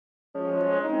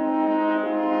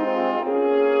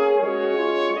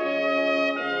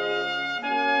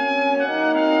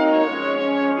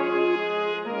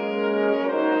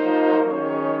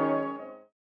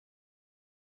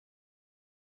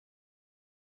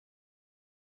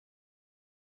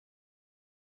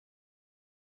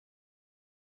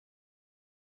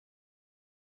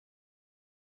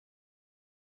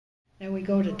And we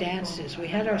go to dances. We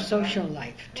had our social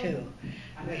life too.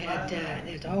 We had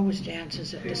there's always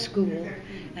dances at the school,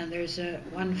 and there's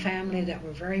one family that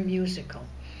were very musical.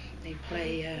 They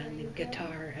play the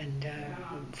guitar and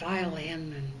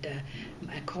violin and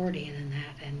accordion and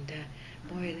that. And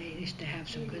boy, they used to have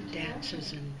some good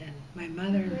dances. And my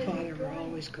mother and father were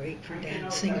always great for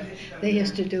dancing. They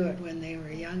used to do it when they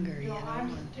were younger, you know.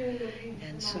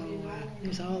 And so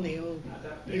there's all the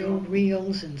old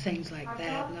reels and things like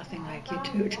that. Nothing like you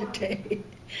do today.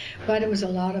 But it was a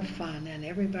lot of fun, and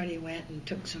everybody went and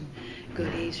took some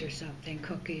goodies or something,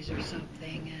 cookies or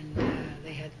something, and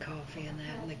they had coffee and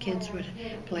that, and the kids would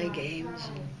play games,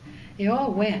 and they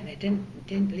all went. It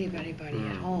didn't leave anybody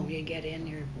at home. You get in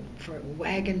your for a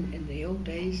wagon in the old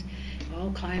days,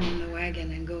 all climb in the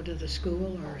wagon and go to the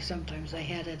school, or sometimes they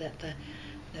had it at the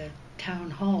town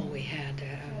hall. We had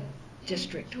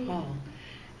district hall,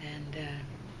 and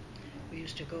we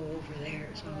used to go over there.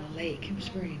 It was on a lake. It was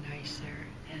very nice there,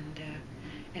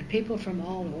 and people from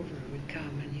all over would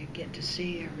come, and you'd get to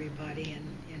see everybody,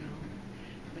 and you know,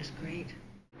 it was great.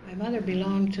 My mother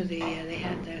belonged to they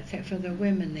had for the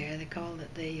women there, they called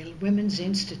it the Women's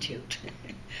Institute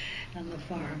on the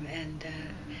farm, and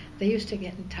they used to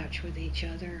get in touch with each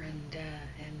other and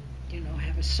you know,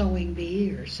 have a sewing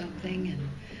bee or something,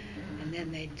 and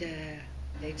then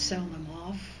they'd sell them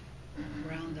off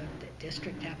around the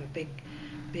district, have a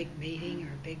big meeting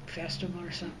or a big festival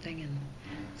or something, and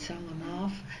sell them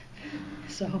off.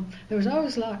 So there was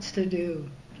always lots to do,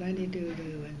 plenty to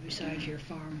do, and besides your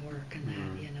farm work and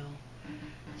that, you know.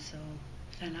 So,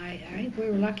 and we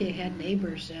were lucky. I had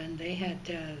neighbors, and they had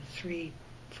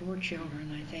 4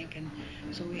 children, I think, and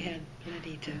so we had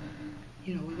plenty to,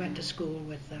 you know, we went to school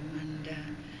with them, and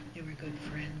they were good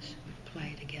friends. We'd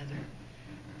play together.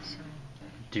 So.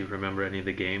 Do you remember any of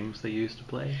the games that you used to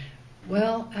play?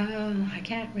 Well, I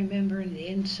can't remember the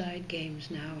inside games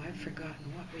now. I've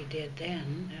forgotten what we did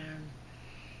then.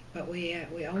 But we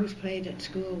always played at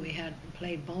school. We had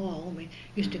played ball. We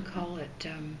used to call it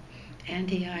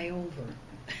anti-eye over.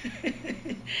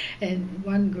 And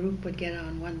one group would get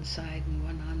on one side and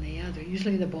one on the other,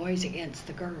 usually the boys against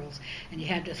the girls. And you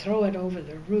had to throw it over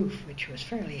the roof, which was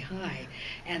fairly high,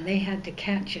 and they had to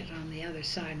catch it on the other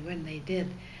side. When they did,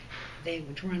 they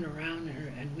would run around,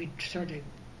 and we'd sort of,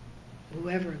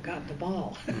 whoever got the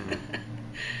ball.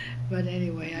 But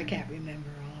anyway, I can't remember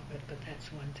all of it, but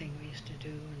that's one thing we used to do.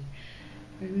 And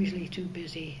we were usually too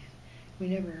busy. We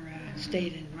never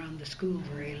stayed around the school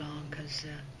very long, because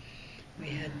we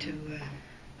had to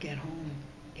get home.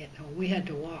 We had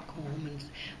to walk home, and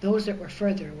those that were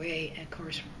further away, of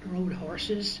course, rode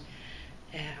horses,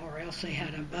 or else they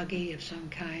had a buggy of some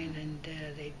kind, and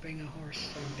they'd bring a horse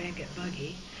or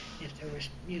buggy if there was,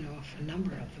 you know, a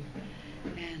number of them.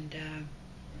 And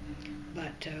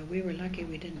but we were lucky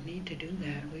we didn't need to do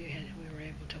that. We were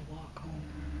able to walk home,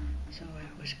 so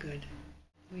that was good.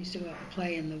 We used to go out and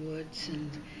play in the woods, and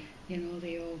you know,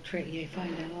 the old trick, you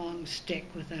find a long stick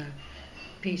with a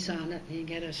piece on it, and you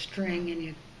get a string and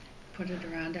you put it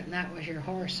around it, and that was your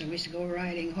horse. And we used to go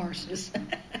riding horses.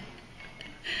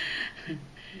 We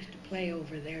used to play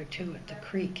over there too at the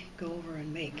creek. Go over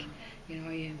and make, you know,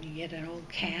 you get an old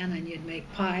can and you'd make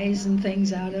pies and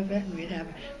things out of it, and we'd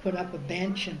put up a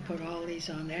bench and put all these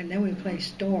on there, and then we'd play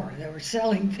store. They were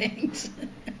selling things.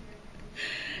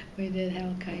 We did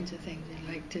all kinds of things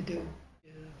we liked to do.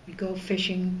 We'd go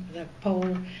fishing with a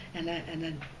pole and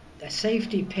a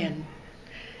safety pin,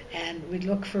 and we'd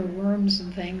look for worms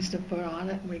and things to put on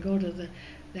it, and we'd go to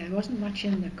there wasn't much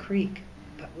in the creek,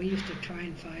 but we used to try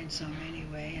and find some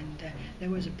anyway, and there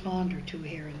was a pond or two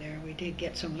here and there. We did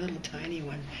get some little tiny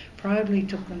ones. Proudly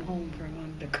took them home for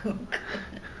Mom to cook.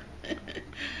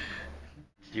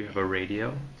 Do you have a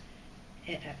radio?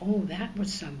 Oh, that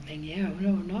was something, yeah.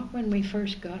 No, not when we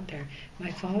first got there.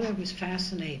 My father was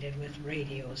fascinated with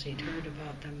radios. He'd heard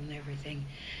about them and everything,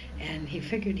 and he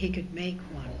figured he could make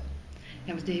one.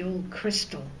 It was the old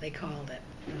crystal, they called it.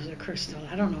 It was a crystal.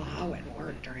 I don't know how it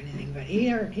worked or anything, but he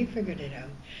figured it out.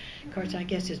 Of course, I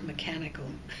guess his mechanical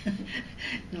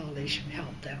knowledge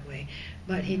helped that way.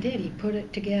 But he did. He put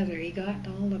it together. He got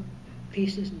all the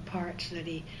pieces and parts that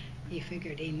he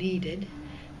figured he needed,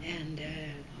 and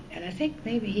I think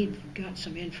maybe he'd got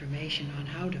some information on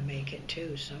how to make it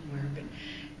too somewhere, but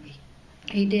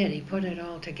he did. He put it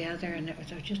all together, and it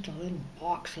was just a little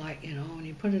box, like, you know, and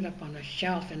he put it up on a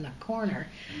shelf in the corner,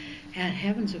 and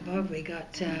heavens above, we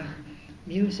got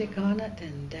music on it,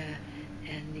 and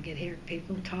you could hear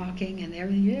people talking and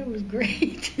everything. Yeah, it was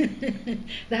great.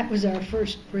 That was our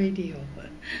first radio.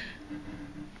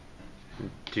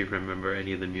 Do you remember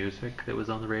any of the music that was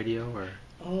on the radio,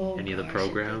 or any of the gosh,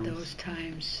 programs? Those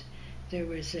times, there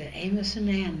was Amos and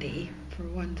Andy, for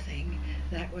one thing.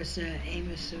 That was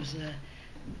Amos was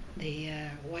the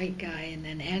white guy, and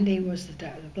then Andy was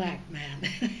the black man.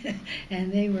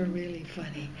 And they were really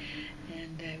funny.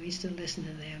 And we used to listen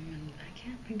to them, and I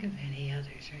can't think of any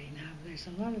others right now. But there's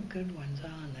a lot of good ones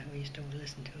on that we used to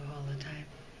listen to all the time.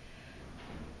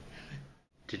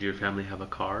 Did your family have a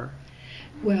car?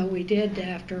 Well, we did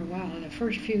after a while. The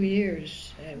first few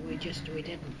years, we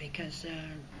didn't, because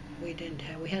we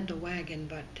had the wagon,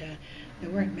 but there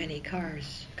weren't many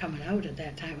cars coming out at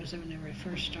that time. It was when they were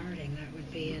first starting. That would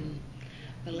be in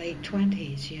the late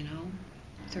 20s, you know,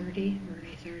 early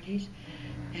 30s.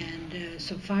 And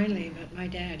so finally, but my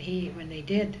dad, when they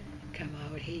did come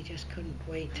out, he just couldn't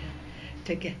wait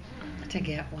to get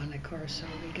one, of course. So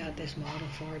we got this model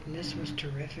for it, and this was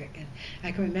terrific. And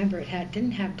I can remember it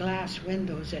didn't have glass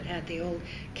windows. It had the old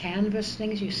canvas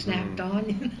things you snapped on,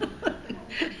 you know.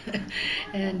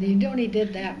 And he only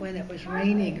did that when it was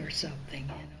raining or something, you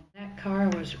know. That car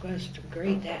was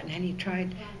great. And then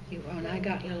when I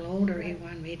got a little older, he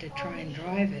wanted me to try and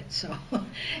drive it. So,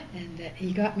 and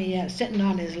he got me sitting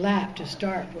on his lap to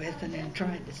start with, and then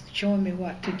showing me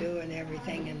what to do and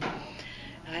everything. And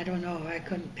I don't know, I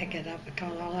couldn't pick it up at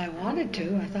all I wanted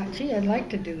to. I thought, gee, I'd like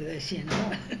to do this, you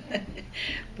know.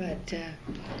 But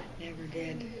never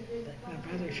did. But my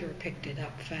brother sure picked it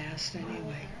up fast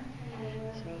anyway.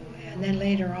 So, and then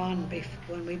later on,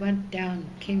 when we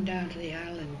came down to the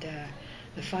island,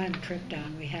 the final trip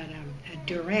down, we had a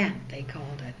Durant, they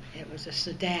called it. It was a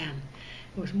sedan.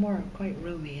 It was quite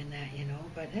roomy in that, you know,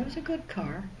 but it was a good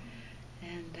car.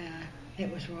 And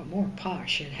it was more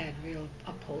posh. It had real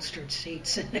upholstered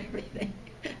seats and everything.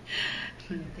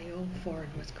 The old Ford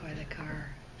was quite a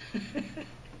car.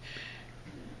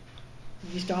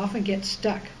 We used to often get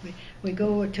stuck. We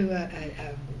go to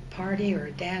a party or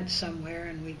a dance somewhere,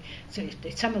 and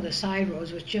some of the side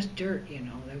roads was just dirt, you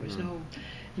know. There was no,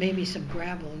 maybe some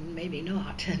gravel, and maybe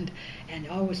not, and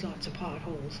always lots of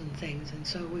potholes and things. And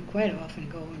so we quite often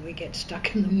go and we get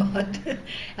stuck in the mud.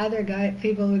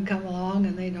 People would come along,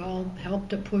 and they'd all help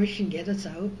to push and get us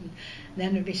out. And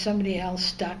then there'd be somebody else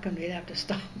stuck, and we'd have to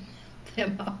stop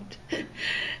them out.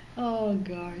 Oh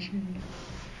gosh.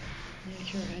 Yeah,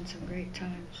 sure had some great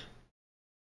times.